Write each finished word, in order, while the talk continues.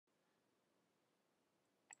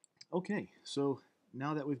Okay, so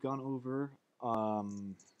now that we've gone over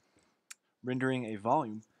rendering a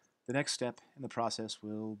volume, the next step in the process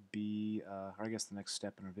will be, or I guess the next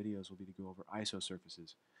step in our videos will be to go over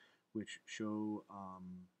isosurfaces, which show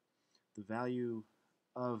the value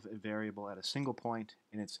of a variable at a single point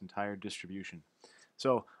in its entire distribution.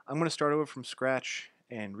 So I'm going to start over from scratch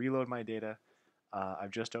and reload my data.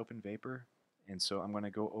 I've just opened Vapor, and so I'm going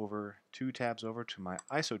to go over 2 tabs over to my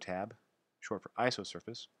ISO tab, short for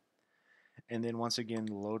Isosurface, and then once again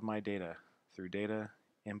load my data through Data,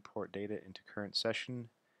 Import Data into Current Session,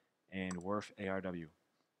 and WRF ARW.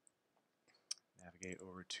 Navigate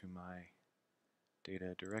over to my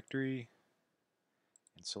data directory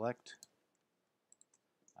and select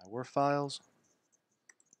my WRF files.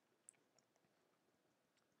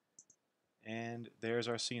 And there's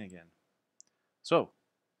our scene again. So,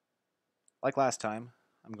 like last time,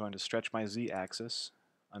 I'm going to stretch my z-axis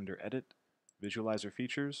under Edit, Visualizer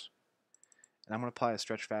Features, and I'm going to apply a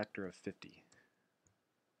stretch factor of 50.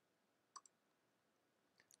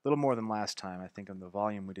 A little more than last time. I think on the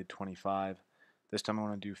volume we did 25. This time I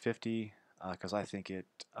want to do 50 because I think it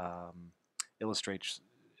illustrates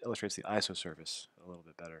the isosurface a little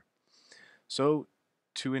bit better. So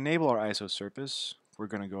to enable our isosurface, we're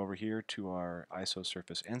going to go over here to our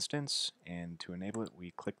isosurface instance, and to enable it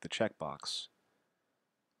we click the checkbox.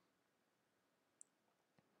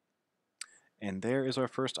 And there is our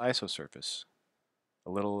first isosurface, a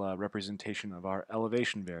little representation of our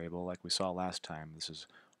elevation variable like we saw last time. This is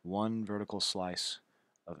one vertical slice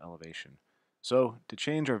of elevation. So to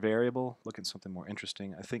change our variable, look at something more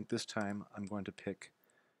interesting. I think this time I'm going to pick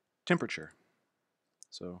temperature.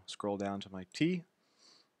 So scroll down to my T.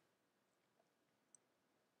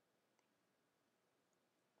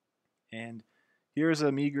 And here's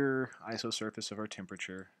a meager isosurface of our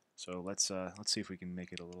temperature. So let's see if we can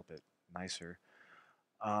make it a little bit nicer.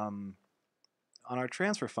 On our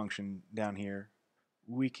transfer function down here,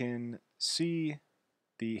 we can see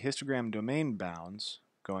the histogram domain bounds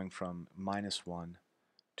going from -1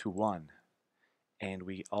 to 1. And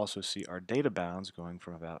we also see our data bounds going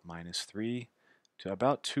from about -3 to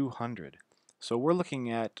about 200. So we're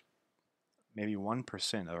looking at maybe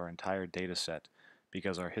 1% of our entire data set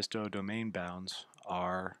because our histodomain bounds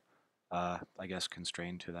are, I guess,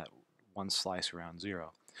 constrained to that one slice around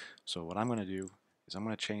 0. So what I'm going to do is I'm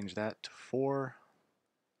going to change that to 4,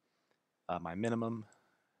 my minimum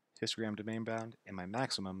histogram domain bound, and my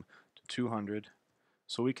maximum to 200,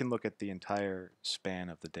 so we can look at the entire span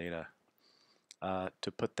of the data.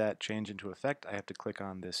 To put that change into effect, I have to click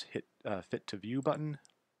on this Fit to View button,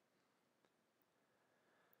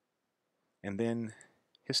 and then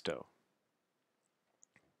Histo.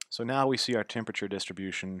 So now we see our temperature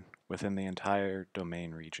distribution within the entire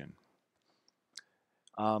domain region.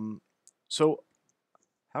 So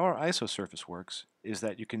how our isosurface works is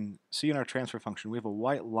that you can see in our transfer function we have a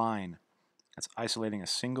white line that's isolating a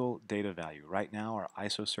single data value. Right now our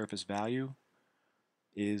isosurface value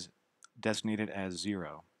is designated as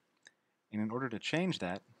 0. And in order to change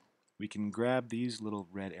that, we can grab these little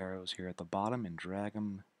red arrows here at the bottom and drag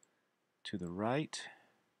them to the right.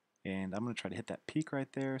 And I'm going to try to hit that peak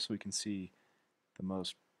right there so we can see the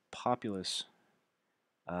most populous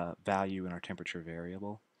value in our temperature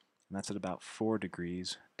variable. And that's at about 4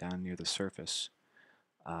 degrees down near the surface.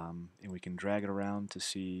 And we can drag it around to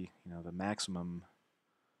see, the maximum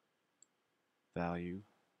value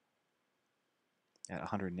at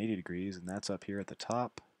 180 degrees, and that's up here at the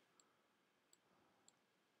top.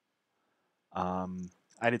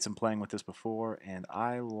 I did some playing with this before, and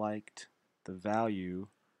I liked the value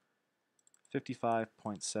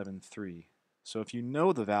 55.73. So if you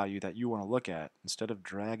know the value that you want to look at, instead of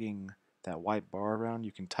dragging that white bar around,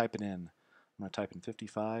 you can type it in. I'm going to type in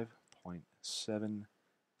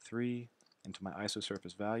 55.73 into my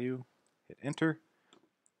isosurface value, hit enter,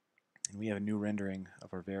 and we have a new rendering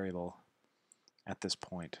of our variable at this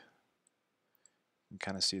point. You can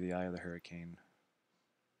kind of see the eye of the hurricane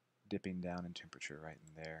dipping down in temperature right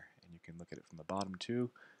in there, and you can look at it from the bottom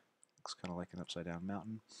too. Looks kind of like an upside down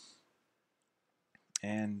mountain.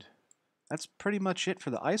 And that's pretty much it for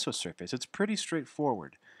the isosurface. It's pretty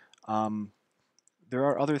straightforward. There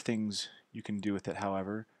are other things you can do with it,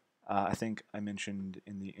 however. I think I mentioned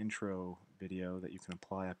in the intro video that you can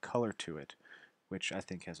apply a color to it, which I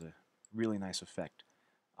think has a really nice effect.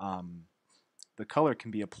 The color can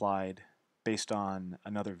be applied based on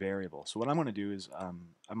another variable. So what I'm going to do is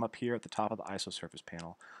I'm up here at the top of the isosurface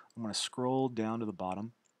panel. I'm going to scroll down to the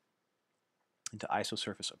bottom into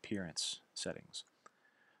isosurface appearance settings.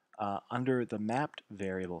 Under the mapped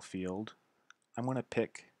variable field, I'm going to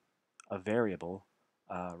pick a variable.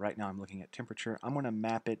 Right now I'm looking at temperature. I'm going to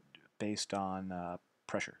map it based on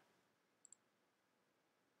pressure.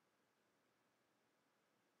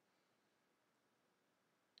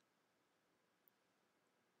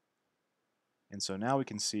 And so now we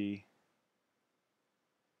can see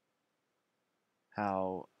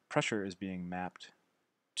how pressure is being mapped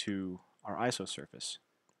to our isosurface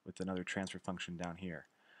with another transfer function down here.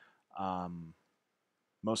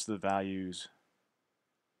 Most of the values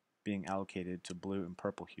being allocated to blue and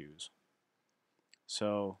purple hues.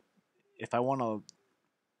 So if I want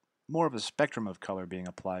more of a spectrum of color being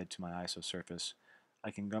applied to my isosurface,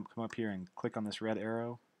 I can come up here and click on this red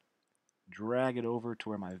arrow, drag it over to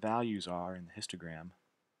where my values are in the histogram,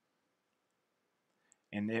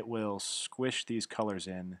 and it will squish these colors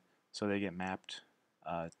in so they get mapped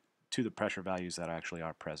to the pressure values that actually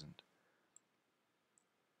are present.